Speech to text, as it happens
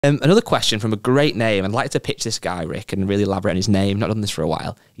Another question from a great name. I'd like to pitch this guy, Rick, and really elaborate on his name. Not done this for a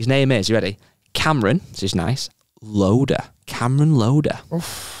while. His name is, you ready? Cameron, this is nice, Loader. Cameron Loader.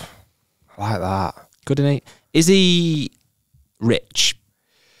 Oof, I like that. Good, isn't he? Is he rich?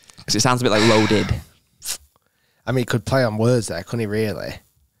 Because it sounds a bit like loaded. I mean, he could play on words there, couldn't he, really?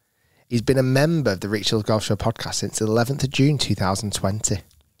 He's been a member of the Shiels Golf Show podcast since the 11th of June 2020.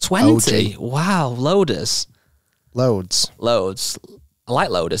 20? Wow, loaders. Loads. I like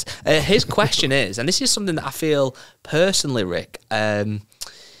loaders. His question is, and this is something that I feel personally, Rick,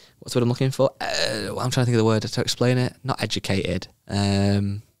 what's what I'm looking for? I'm trying to think of the word to explain it. Not educated.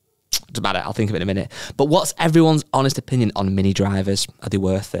 Doesn't matter, I'll think of it in a minute. But what's everyone's honest opinion on mini drivers? Are they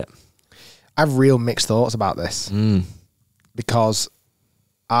worth it? I have real mixed thoughts about this. Because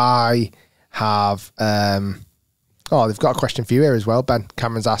I have... they've got a question for you here as well, Ben.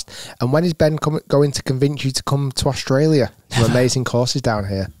 Cameron's asked, and when is Ben going to convince you to come to Australia? Some amazing courses down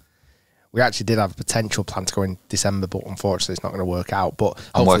here. We actually did have a potential plan to go in December, but unfortunately it's not going to work out. But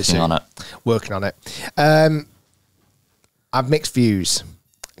I'm working on it. Working on it. I've mixed views,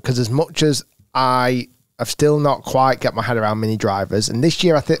 because as much as I've still not quite get my head around mini drivers, and this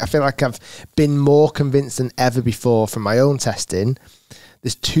year I feel like I've been more convinced than ever before from my own testing.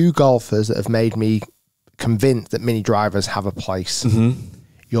 There's two golfers that have made me convinced that mini drivers have a place.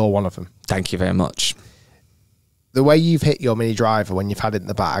 You're one of them. Thank you very much. The way you've hit your mini driver when you've had it in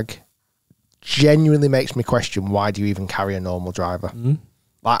the bag genuinely makes me question, why do you even carry a normal driver?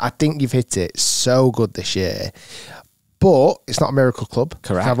 Like, I think you've hit it so good this year, but it's not a miracle club.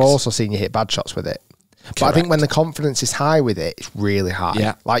 Correct. I've also seen you hit bad shots with it. But I think when the confidence is high with it, it's really high.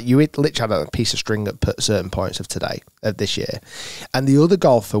 Yeah. Like, you literally had a piece of string at certain points of this year. And the other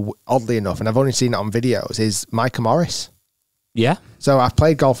golfer, oddly enough, and I've only seen it on videos, is Micah Morris. Yeah. So I've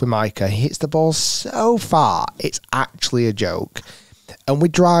played golf with Micah. He hits the ball so far, it's actually a joke. And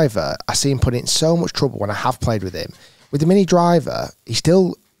with driver, I see him put it in so much trouble when I have played with him. With the mini driver, he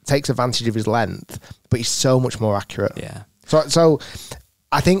still takes advantage of his length, but he's so much more accurate. Yeah. So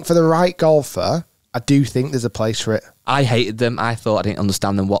I think for the right golfer, I do think there's a place for it. I hated them. I thought I didn't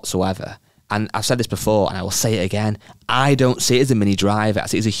understand them whatsoever. And I've said this before, and I will say it again. I don't see it as a mini driver. I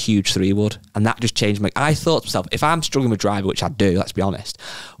see it as a huge 3-wood. And that just changed I thought to myself, if I'm struggling with driver, which I do, let's be honest,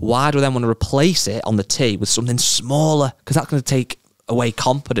 why do I then want to replace it on the tee with something smaller? Because that's going to take away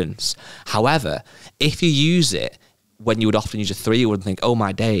confidence. However, if you use it when you would often use a 3-wood and think, oh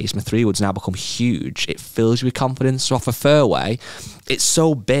my days, my 3-wood's now become huge, it fills you with confidence. So off a fairway, it's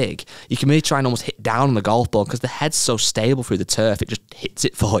so big, you can really try and almost hit down on the golf ball because the head's so stable through the turf, it just hits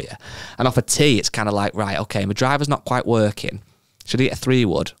it for you. And off a tee, it's kind of like, right, okay, my driver's not quite working. Should I get a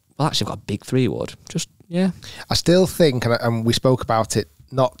 3-wood? Well, actually, I've got a big 3-wood. Just, yeah. I still think, and we spoke about it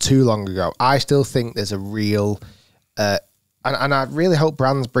not too long ago, I still think there's a real... And I really hope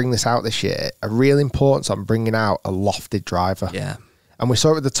brands bring this out this year, a real importance on bringing out a lofted driver. Yeah. And we saw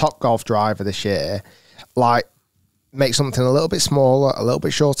it with the Top Golf driver this year, like, make something a little bit smaller, a little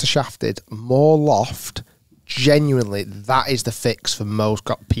bit shorter shafted, more loft. Genuinely, that is the fix for most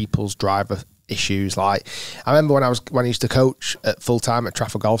people's driver issues. Like, I remember when I used to coach at full time at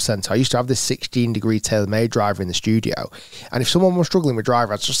Trafford Golf Centre, I used to have this 16-degree tailor-made driver in the studio. And if someone was struggling with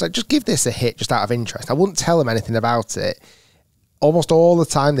driver, I'd just say, just give this a hit just out of interest. I wouldn't tell them anything about it. Almost all the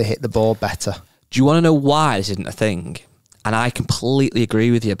time they hit the ball better. Do you want to know why this isn't a thing? And I completely agree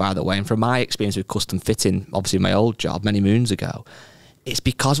with you, by the way. And from my experience with custom fitting, obviously my old job many moons ago, it's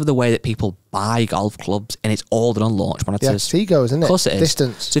because of the way that people buy golf clubs, and it's all done on launch monitors. Yeah, it's egos, isn't it? Of course it is.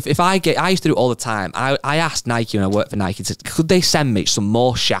 Distance. So if I used to do it all the time. I asked Nike when I worked for Nike, could they send me some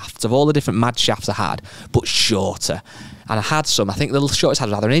more shafts of all the different mad shafts I had, but shorter? And I had some, I think the shortest I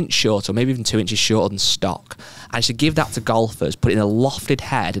had was either an inch shorter, or maybe even 2 inches shorter than stock. And I should give that to golfers, put it in a lofted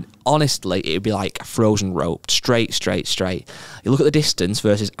head, and honestly, it would be like a frozen rope, straight. You look at the distance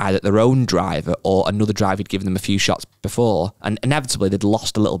versus either their own driver or another driver who'd given them a few shots before, and inevitably they'd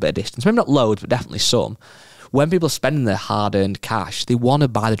lost a little bit of distance. Maybe not loads, but definitely some. When people are spending their hard-earned cash, they want to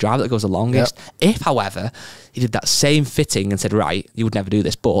buy the driver that goes the longest. Yep. If, however, you did that same fitting and said, right, you would never do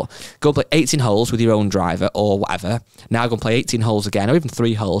this, but go play 18 holes with your own driver or whatever, now go and play 18 holes again, or even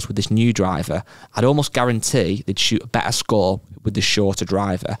 3 holes with this new driver, I'd almost guarantee they'd shoot a better score with the shorter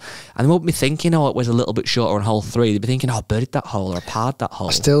driver. And they won't be thinking, oh, it was a little bit shorter on hole 3. They'd be thinking, oh, I birdied that hole or I parred that hole.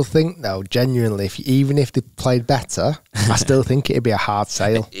 I still think, though, genuinely, even if they played better, I still think it'd be a hard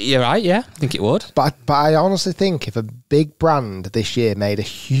sale. You're right, yeah, I think it would. But I honestly think if a big brand this year made a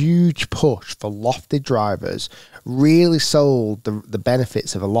huge push for lofted drivers, really sold the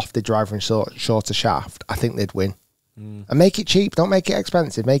benefits of a lofted driver and shorter shaft, I think they'd win. And make it cheap, don't make it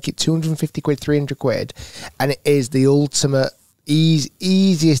expensive. Make it 250 quid, 300 quid. And it is the ultimate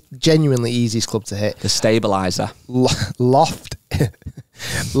Genuinely easiest club to hit. The stabilizer. Loft.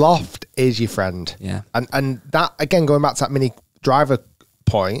 Loft is your friend. Yeah. And that, again, going back to that mini driver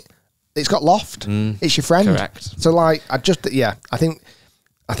point, it's got loft. It's your friend. Correct. So, like, I think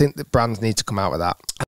that brands need to come out with that.